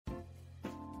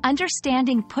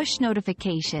Understanding push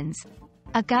notifications.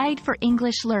 A guide for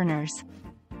English learners.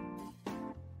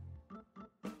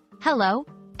 Hello,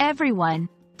 everyone.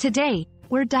 Today,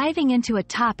 we're diving into a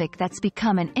topic that's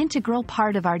become an integral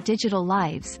part of our digital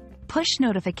lives: push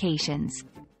notifications.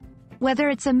 Whether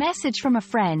it's a message from a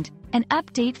friend, an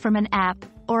update from an app,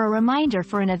 or a reminder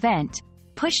for an event,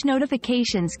 push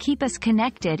notifications keep us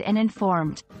connected and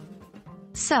informed.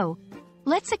 So,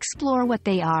 let's explore what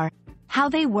they are, how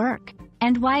they work,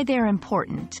 and why they're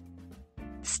important.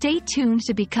 Stay tuned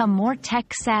to become more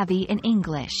tech-savvy in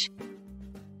English.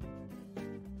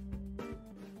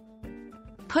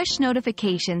 Push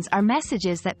notifications are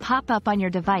messages that pop up on your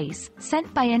device,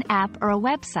 sent by an app or a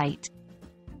website.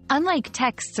 Unlike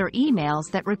texts or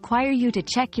emails that require you to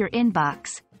check your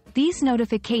inbox, these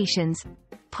notifications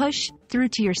push through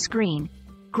to your screen,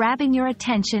 grabbing your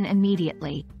attention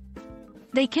immediately.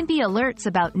 They can be alerts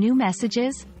about new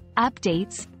messages,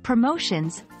 updates,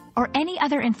 promotions, or any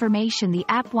other information the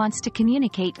app wants to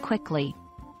communicate quickly.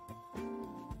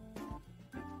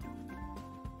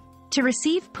 To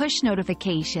receive push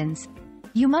notifications,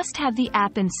 you must have the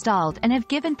app installed and have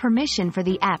given permission for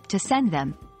the app to send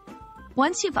them.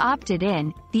 Once you've opted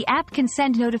in, the app can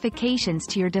send notifications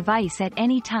to your device at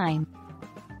any time.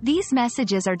 These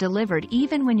messages are delivered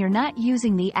even when you're not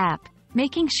using the app,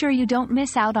 making sure you don't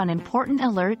miss out on important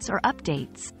alerts or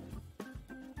updates.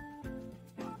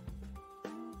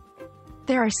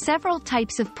 There are several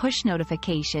types of push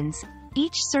notifications,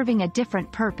 each serving a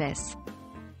different purpose.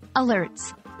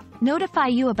 Alerts notify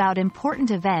you about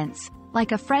important events,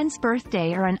 like a friend's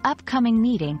birthday or an upcoming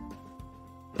meeting.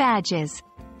 Badges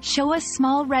show a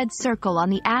small red circle on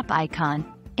the app icon,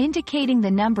 indicating the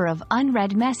number of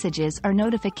unread messages or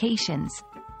notifications.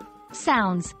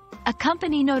 Sounds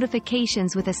accompany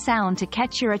notifications with a sound to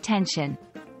catch your attention.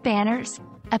 Banners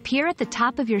appear at the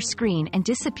top of your screen and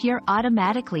disappear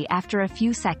automatically after a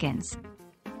few seconds.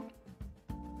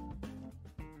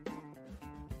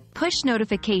 Push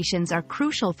notifications are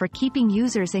crucial for keeping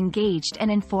users engaged and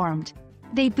informed.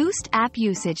 They boost app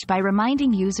usage by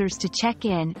reminding users to check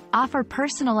in, offer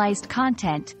personalized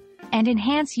content, and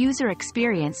enhance user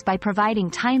experience by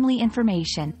providing timely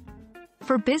information.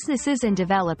 For businesses and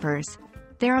developers,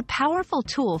 they're a powerful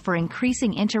tool for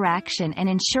increasing interaction and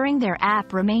ensuring their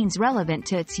app remains relevant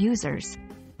to its users.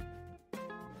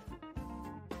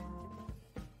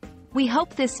 We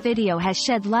hope this video has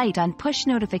shed light on push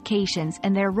notifications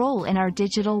and their role in our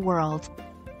digital world.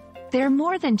 They're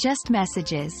more than just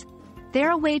messages.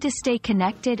 They're a way to stay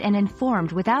connected and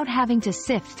informed without having to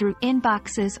sift through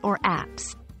inboxes or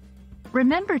apps.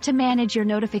 Remember to manage your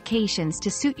notifications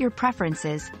to suit your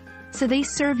preferences, so they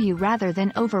serve you rather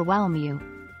than overwhelm you.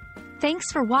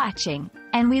 Thanks for watching,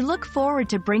 and we look forward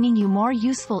to bringing you more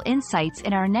useful insights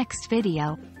in our next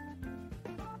video.